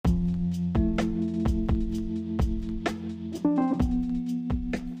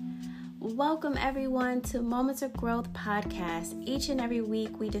Welcome everyone to Moments of Growth podcast. Each and every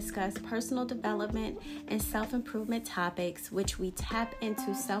week we discuss personal development and self-improvement topics, which we tap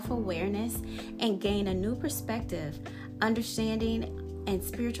into self-awareness and gain a new perspective, understanding, and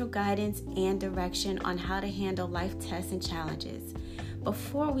spiritual guidance and direction on how to handle life tests and challenges.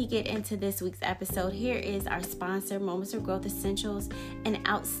 Before we get into this week's episode, here is our sponsor, Moments of Growth Essentials, an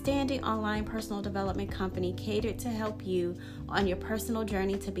outstanding online personal development company catered to help you on your personal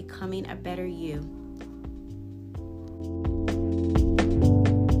journey to becoming a better you.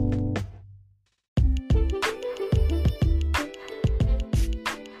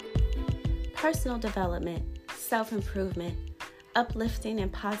 Personal development, self-improvement, uplifting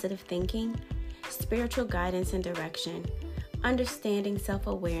and positive thinking, spiritual guidance and direction, understanding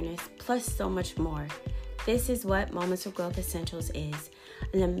self-awareness, plus so much more. This is what Moments of Growth Essentials is,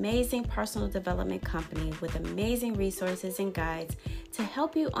 an amazing personal development company with amazing resources and guides to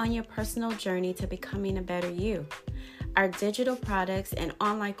help you on your personal journey to becoming a better you. Our digital products and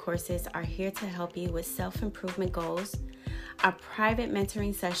online courses are here to help you with self-improvement goals. Our private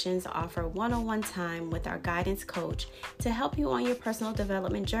mentoring sessions offer one-on-one time with our guidance coach to help you on your personal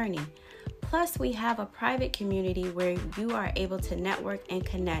development journey. Plus, we have a private community where you are able to network and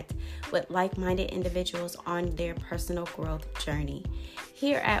connect with like-minded individuals on their personal growth journey.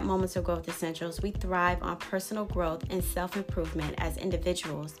 Here at Moments of Growth Essentials, we thrive on personal growth and self-improvement as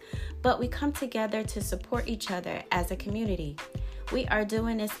individuals, but we come together to support each other as a community. We are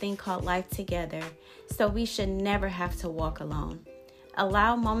doing this thing called life together, so we should never have to walk alone.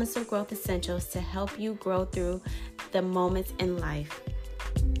 Allow Moments of Growth Essentials to help you grow through the moments in life.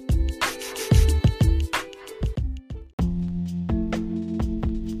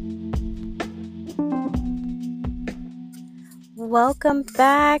 Welcome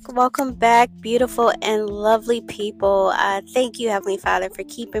back, beautiful and lovely people. Thank you, Heavenly Father, for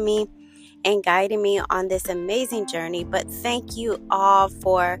keeping me and guiding me on this amazing journey. But thank you all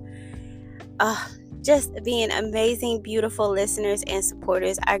for just being amazing, beautiful listeners and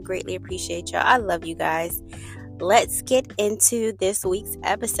supporters. I greatly appreciate y'all. I love you guys. Let's get into this week's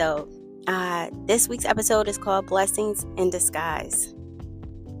episode. This week's episode is called Blessings in Disguise.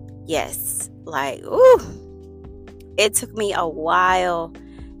 Yes, it took me a while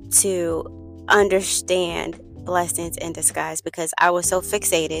to understand blessings in disguise because I was so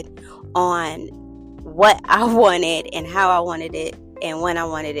fixated on what I wanted and how I wanted it and when I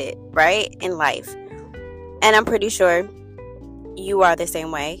wanted it, right, in life. And I'm pretty sure you are the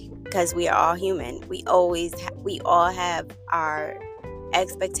same way because we are all human. We all have our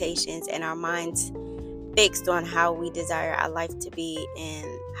expectations and our minds fixed on how we desire our life to be and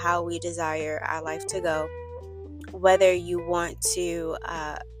how we desire our life to go. Whether you want to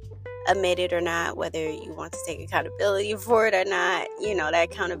admit it or not, whether you want to take accountability for it or not, that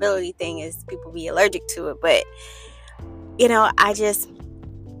accountability thing is people be allergic to it. But, I just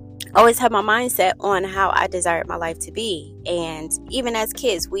always have my mindset on how I desired my life to be. And even as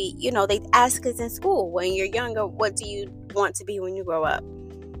kids, they ask us in school when you're younger, what do you want to be when you grow up?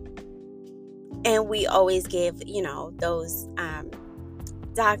 And we always give, those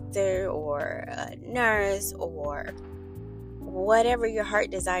doctor or a nurse or whatever your heart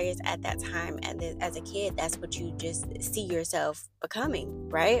desires at that time. And as a kid, that's what you just see yourself becoming,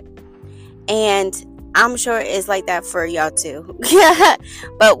 right? And I'm sure it's like that for y'all too.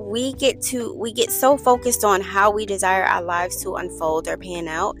 But we get so focused on how we desire our lives to unfold or pan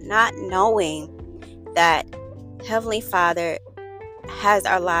out, not knowing that Heavenly Father has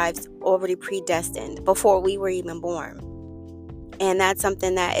our lives already predestined before we were even born. And that's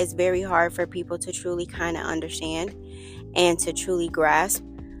something that is very hard for people to truly kind of understand and to truly grasp.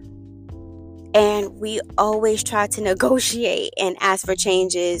 And we always try to negotiate and ask for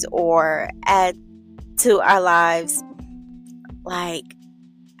changes or add to our lives like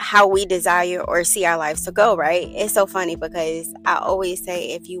how we desire or see our lives to go, right? It's so funny because I always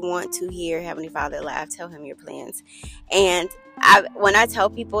say, if you want to hear Heavenly Father laugh, tell him your plans. And when I tell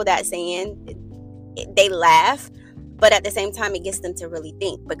people that saying, they laugh. But at the same time, it gets them to really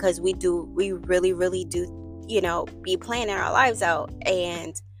think because we really, really do, be planning our lives out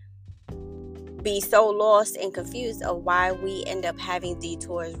and be so lost and confused of why we end up having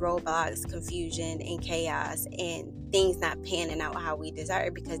detours, roadblocks, confusion, and chaos and things not panning out how we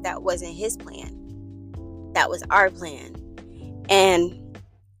desire because that wasn't his plan. That was our plan. And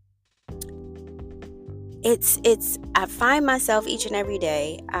I find myself each and every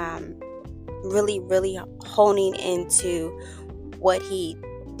day, really, really honing into what he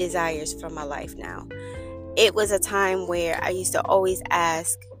desires from my life now. It was a time where I used to always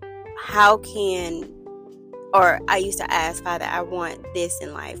ask, I used to ask, Father, I want this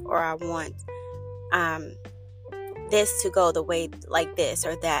in life, or I want this to go the way like this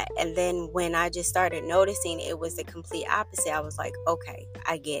or that. And then when I just started noticing it was the complete opposite, I was like, okay,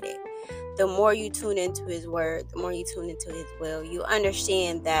 I get it. The more you tune into his word, the more you tune into his will, you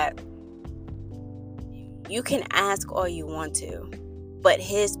understand that you can ask all you want to, but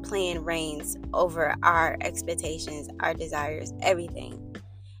his plan reigns over our expectations, our desires, everything.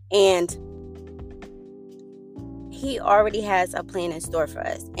 And he already has a plan in store for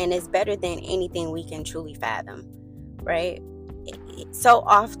us, and it's better than anything we can truly fathom, right? So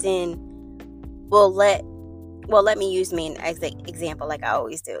often let me use me as an example, like I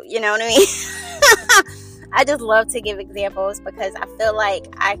always do. You know what I mean? I just love to give examples because I feel like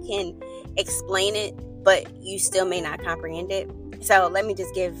I can explain it, but you still may not comprehend it. So let me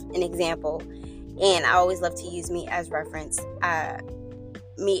just give an example. And I always love to use me as reference,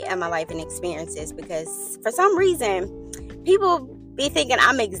 me and my life and experiences, because for some reason, people be thinking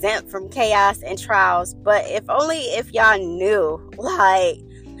I'm exempt from chaos and trials. But if y'all knew, like,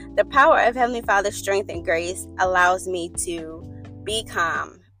 the power of Heavenly Father's strength and grace allows me to be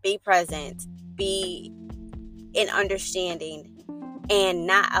calm, be present, be in understanding, and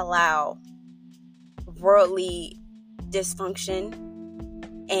not allow worldly dysfunction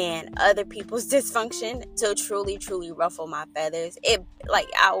and other people's dysfunction to truly ruffle my feathers.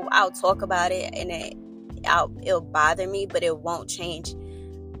 I'll talk about it and it'll bother me, but it won't change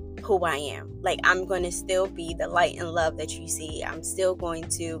who I am. Like, I'm going to still be the light and love that you see. I'm still going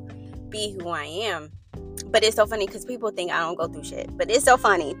to be who I am. But it's so funny because people think I don't go through shit. But it's so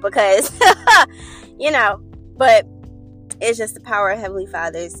funny because, but it's just the power of Heavenly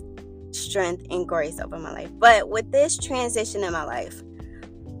Father's strength and grace over my life. But with this transition in my life,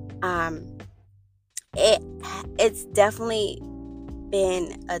 it's definitely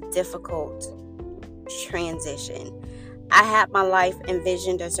been a difficult transition. I had my life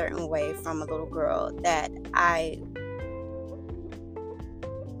envisioned a certain way from a little girl that I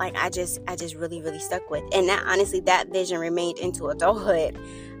just really stuck with. And that, honestly, that vision remained into adulthood.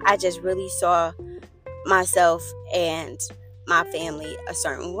 I just really saw myself and my family a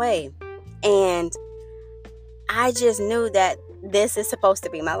certain way. And I just knew that this is supposed to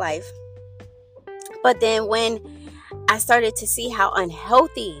be my life. But then when I started to see how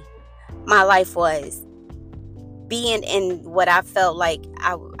unhealthy my life was, being in what I felt like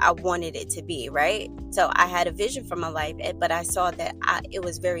I wanted it to be, right? So I had a vision for my life, but I saw that it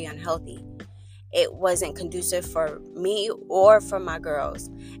was very unhealthy. It wasn't conducive for me or for my girls.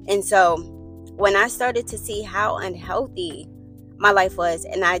 And so when I started to see how unhealthy my life was,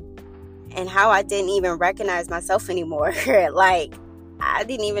 and how I didn't even recognize myself anymore, like, I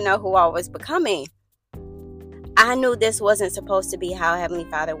didn't even know who I was becoming, I knew this wasn't supposed to be how Heavenly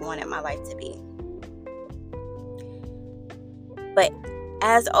Father wanted my life to be. But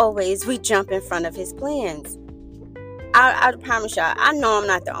as always, we jump in front of his plans. I promise y'all, I know I'm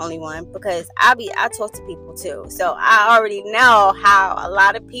not the only one, because I talk to people too. So I already know how a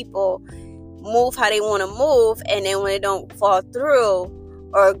lot of people move how they want to move, and then when it don't fall through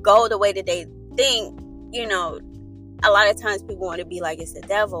or go the way that they think, a lot of times people want to be like it's the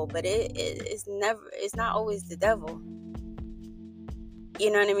devil, but it's not always the devil. You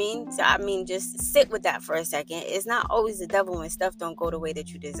know what I mean? So, just sit with that for a second. It's not always the devil when stuff don't go the way that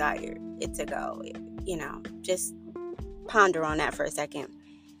you desire it to go. Just ponder on that for a second.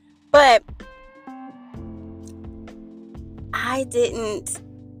 But I didn't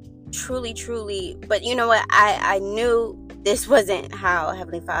truly, but you know what? I knew this wasn't how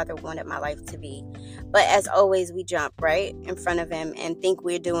Heavenly Father wanted my life to be. But as always, we jump right in front of him and think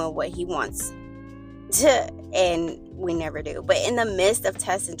we're doing what he wants to, and we never do. But in the midst of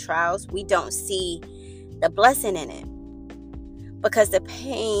tests and trials, we don't see the blessing in it, because the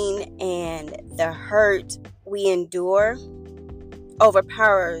pain and the hurt we endure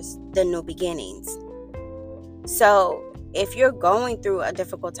overpowers the new beginnings. So if you're going through a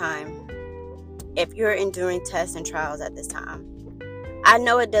difficult time, if you're enduring tests and trials at this time, I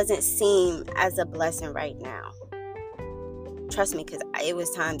know it doesn't seem as a blessing right now. Trust me, because it was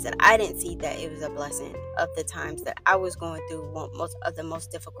times that I didn't see that it was a blessing, of the times that I was going through most of the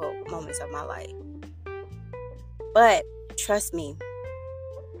most difficult moments of my life. But trust me,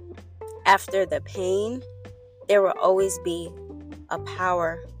 after the pain, there will always be a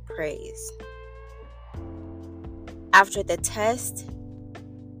power praise. After the test,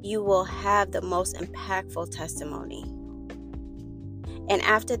 you will have the most impactful testimony. And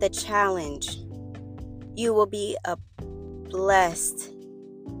after the challenge, you will be blessed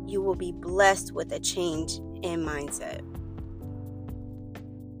with a change in mindset.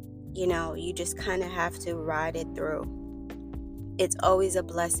 You just kind of have to ride it through. It's always a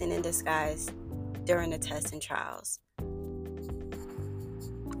blessing in disguise during the tests and trials.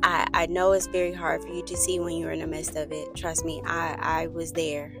 I know it's very hard for you to see when you're in the midst of it. Trust me, I was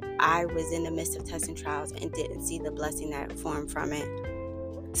there. I was in the midst of tests and trials and didn't see the blessing that formed from it.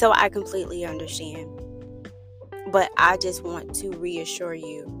 So I completely understand. But I just want to reassure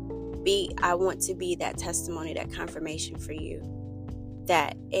you. I want to be that testimony, that confirmation for you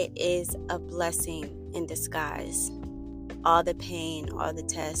that it is a blessing in disguise. All the pain, all the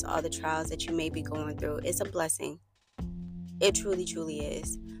tests, all the trials that you may be going through, it's a blessing. It truly, truly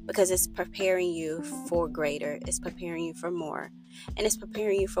is. Because it's preparing you for greater. It's preparing you for more. And it's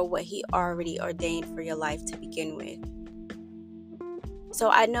preparing you for what He already ordained for your life to begin with. So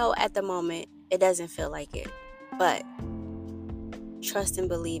I know at the moment it doesn't feel like it. But trust and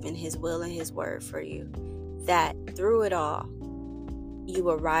believe in His will and His word for you. That through it all, you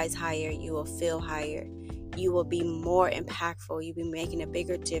will rise higher. You will feel higher. You will be more impactful. You'll be making a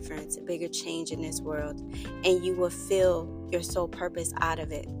bigger difference, a bigger change in this world. And you will feel your soul purpose out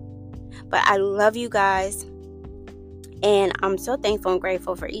of it. But I love you guys. And I'm so thankful and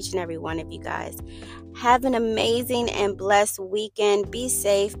grateful for each and every one of you guys. Have an amazing and blessed weekend. Be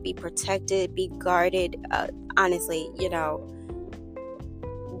safe, be protected, be guarded. Honestly,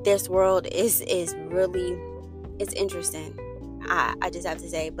 this world is really, it's interesting. I just have to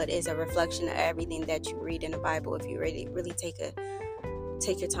say, but it's a reflection of everything that you read in the Bible. If you really take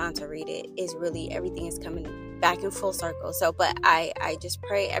your time to read it, is really everything is coming back in full circle. So, but I just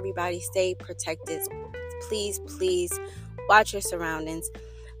pray everybody stay protected. Please watch your surroundings.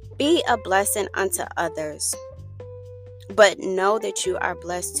 Be a blessing unto others. But know that you are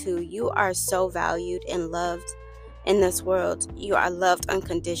blessed too. You are so valued and loved in this world. You are loved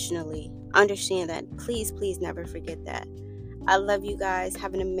unconditionally. Understand that. Please never forget that. I love you guys.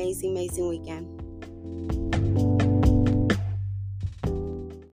 Have an amazing, amazing weekend.